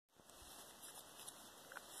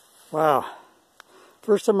Wow,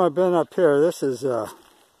 first time I've been up here. This is a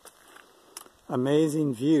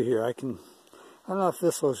amazing view here. I don't know if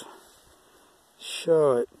this will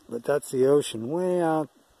show it, but that's the ocean way out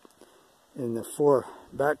in the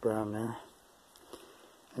background there.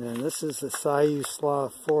 And then this is the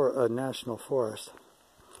siuslaw National Forest.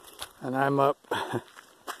 And I'm up,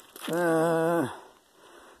 I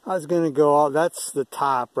was going to go all, that's the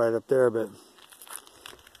top right up there, but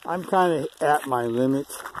I'm kind of at my limit.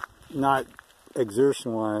 Not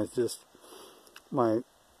exertion-wise, just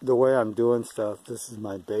the way I'm doing stuff. This is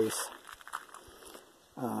my base,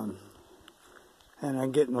 and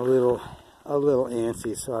I'm getting a little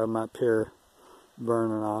antsy, so I'm up here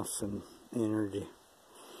burning off some energy.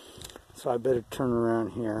 So I better turn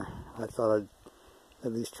around here. I thought I'd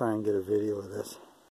at least try and get a video of this.